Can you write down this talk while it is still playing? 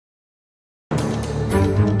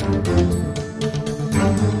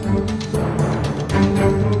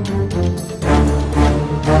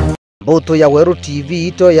Mbuto ya Weru TV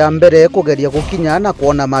ito ya mbere kugeria gukinya na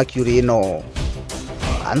kuona Mercury ino.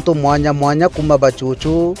 Antu mwanya mwanya kuma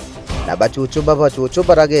bachuchu na bachuchu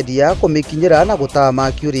barageria kumikinyira na gutaa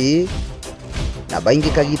Mercury na baingi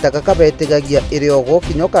kagita kakabetegagia iriogo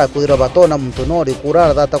kinyoka kwira batona muntu nori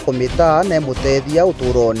kura thata kumita na mutethia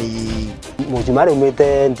uturoni. Mujumare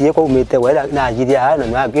umite ndiye ko umite wera na jiria na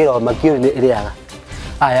makiro Mercury iriaga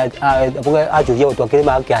aya abuga ajuye utwakire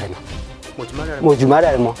makiare mujumare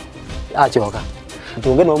arimo achoka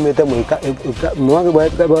tunge no umite muika mwange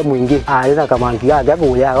mwingi na KAMANKURA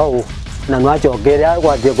gabuya go na nwachokera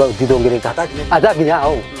kwa titongereka atakinya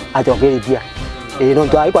ho achokeria no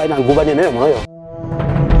twai kwa na nguba nene moyo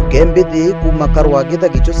Kembithi kuma Karwa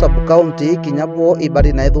Gicho sub county kinyabo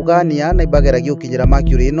ibari na ethugania na ibageragia ukinyira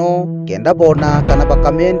Mercury ino kenda bona kana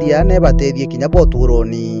bakamendia na batethie kinyabo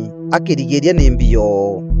turoni akirigeria ni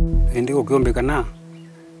mbio indi gukiombekana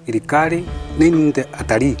irikari ninde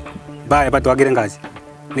atari baya batwagire ngazi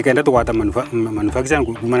nikenda tugwata manufacturing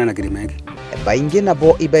kumana na kirimegi baingi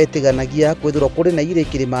nabo ibeteganagia kwithirwo kuri na ire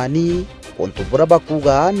kirimani ontu bura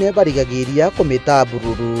bakuga ne barigagiria kumita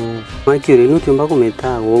bururu Mercury no tiomba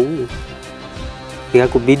kumita wogu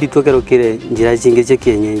igakubidi tukerukire njira zingi cia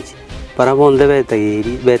kienyeji para bonde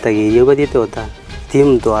betagiria bathiete ota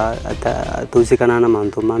timu twa tusikana na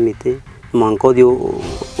mantu mamite mankodio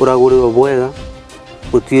uraguriro bwega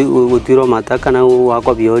utiro mataka na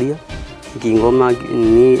wakwa bioria kingoma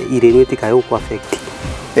ni irenu tikayo ku affect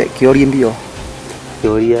kioria mbio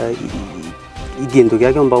kioria igintu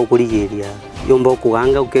gyake omba ukurigiria yomba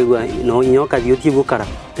kuganga ukegwa no nyoka thiotie bukara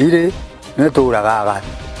ire ne turagaga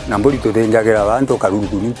na mburi tuthenjagira bantu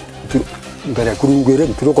karuguni mbere kurugire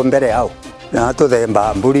turuko mbere yao na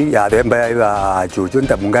tuthemba mburi ya themba ya chuchu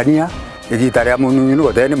ntamungania igitaria mununu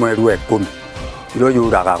gothene mweru 10 iro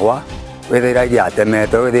yuraga gwa wethera ya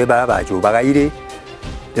temete wetheba bachubaga ire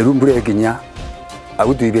erumbure kinya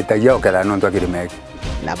agutwibetagia okera no twakiremeki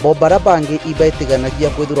na bobara bangi ibeteganagia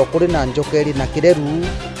kwithirwo kuri na njokeri na kireru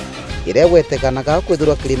irewetekanaga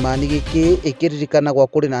kwithirwo kirimani giki ikiririkana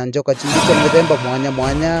kuri na njoka cingi cia mithemba mwanya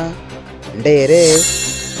mwanya ndere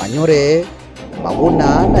manyore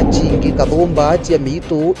maguna na cingi kathumba cia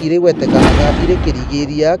mitu irewetekanaga ire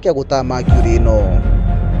kirigiria kia gutaa Mercury ino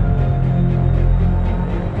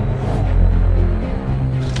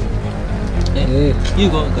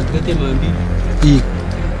iko katikati ya mambi hii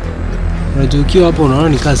unajua hapo unaona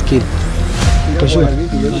ni cascade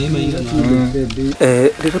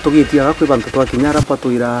riko tugitia kwi bantu twakinyara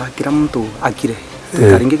patwira kila mtu akire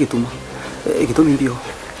karinge gituma gitumi mbio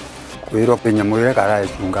kwiro penya mwire kara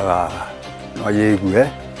chungaga no yegue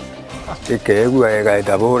ikegua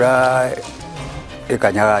egaitabura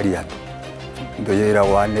ikanyagaria ndoyira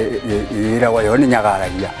wane ira wayone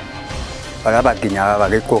nyagaragia para bakinyaga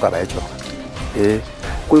bagikuka bacho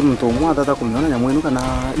kwi mtu umwe atata kumiona nyamwenu kana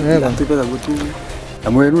atupega gutu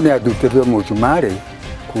nyamwenu ne adutete mujumare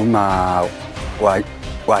kuma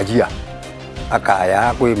wajia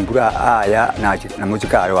akaya kwi mbura aya na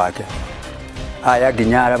mujikare wake aya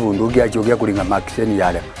ginyara bundu gyachogia kuringa makiseni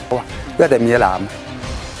yale yate mielama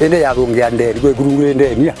ende yagungia nderi kwe kurungure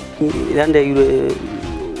ndenia irande yure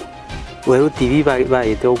Weru TV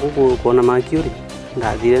bayete okuko kuona Mercury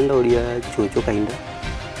ndathire ndoria chuchu kainda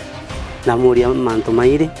na muria mantu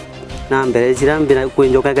maire na mbere cirambira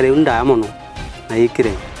kwenjoka kare unda mono na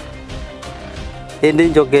ikire ende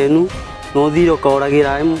njokenu no thiro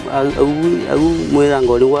kauragira au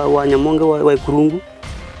mwirango ni wa nyamonge wa kurungu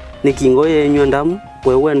ni kingo yenyu ndamu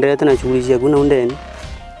wewe ndete na shughuli cia kuna undeni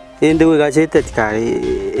ende we gachete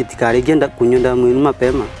etikare genda kunyonda mwinu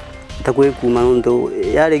mapema takwe kuma ndo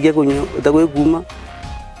yaregia kunyo takwe kuma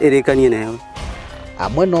erekanie nayo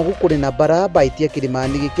amwe no gukuri na bara baitia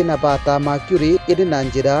kirimani giki na bata Mercury iri na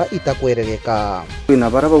njira itakweregeka kwina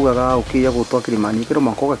bara baugaga ukiya gutwa kirimani kiro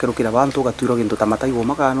makoga kirukira bantu gatwiro gintu tamataigo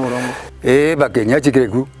makano rongo bakenya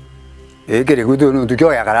chikiregu kiregu tu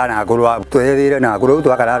tukyo yakarana akorwa twethire na akorwa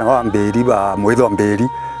twakarana wa mberi ba mwitho mberi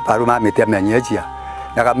paru mamite amenyechia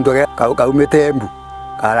na kamtoke kaumete mbu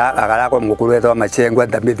kara kwa mukuru etwa machengwa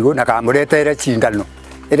ndambithu na kamuretere chindano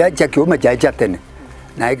ira chakiuma chacha tene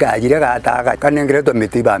na ikajire gataga kanengere to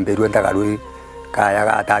mitiba mberu ndagaruri kaya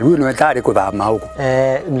gataru no tari kuthama huko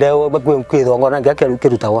ndeo kwithongo na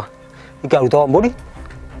kirutawa ikarutawa mburi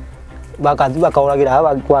bakauragira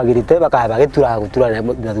aba kwagirite bakaba gitura gutura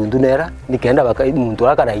na thundunera nikenda muntu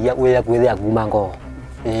akaragia weya kwithia kuma ngo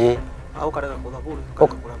au karaga kuthaburi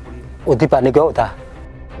utipa nikyo uta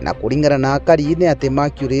na kuringana na karine ati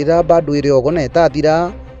Mercury ra bado ire ogona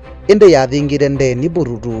etathira inde yathingire ndeni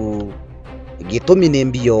bururu gitumi ni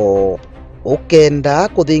mbio ukenda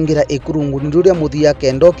kuthingira ikurunguni ruria muthia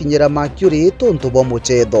kenda ukinyira Mercury tuntu bo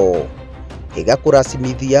muchetho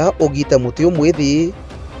igakuracimithia ugite muti umwithi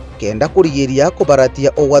kenda kurigiria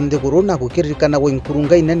kubaratia ogwa nthiguru na gukiririkana gwa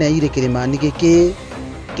inkurunga inene iri kirimani giki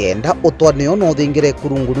kenda utwaneo no thingire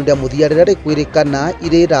ikurunguni ruria muthia riria rikwirikana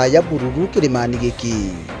iri raya bururu kirimani giki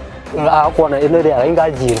akona ino ria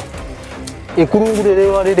ingajiro ikurungu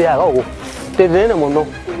riri ya gogo tirene muno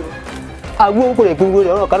aguo kure ikurungu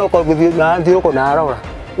rio kana ko guthii na nthiro ko na arora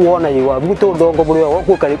wona yiwa buto ndongo buri wa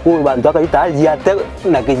ku kari ku bantu akaitaji ate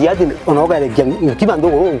na kijiati onogarekia kibandu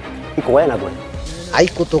guru ikoena gwe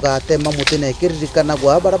aiko tugatema muti na ikiririkana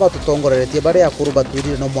gwa bara batutongoreretie baria akuru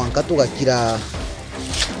baturire no mwanka tugakira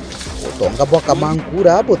utonga bwa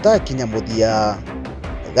Kamankura butakinya muthia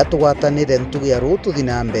gatugwatanire ntugia rutu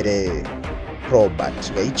thina mbere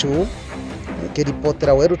Robert Gaichu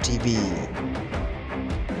nikiripotera Weru TV.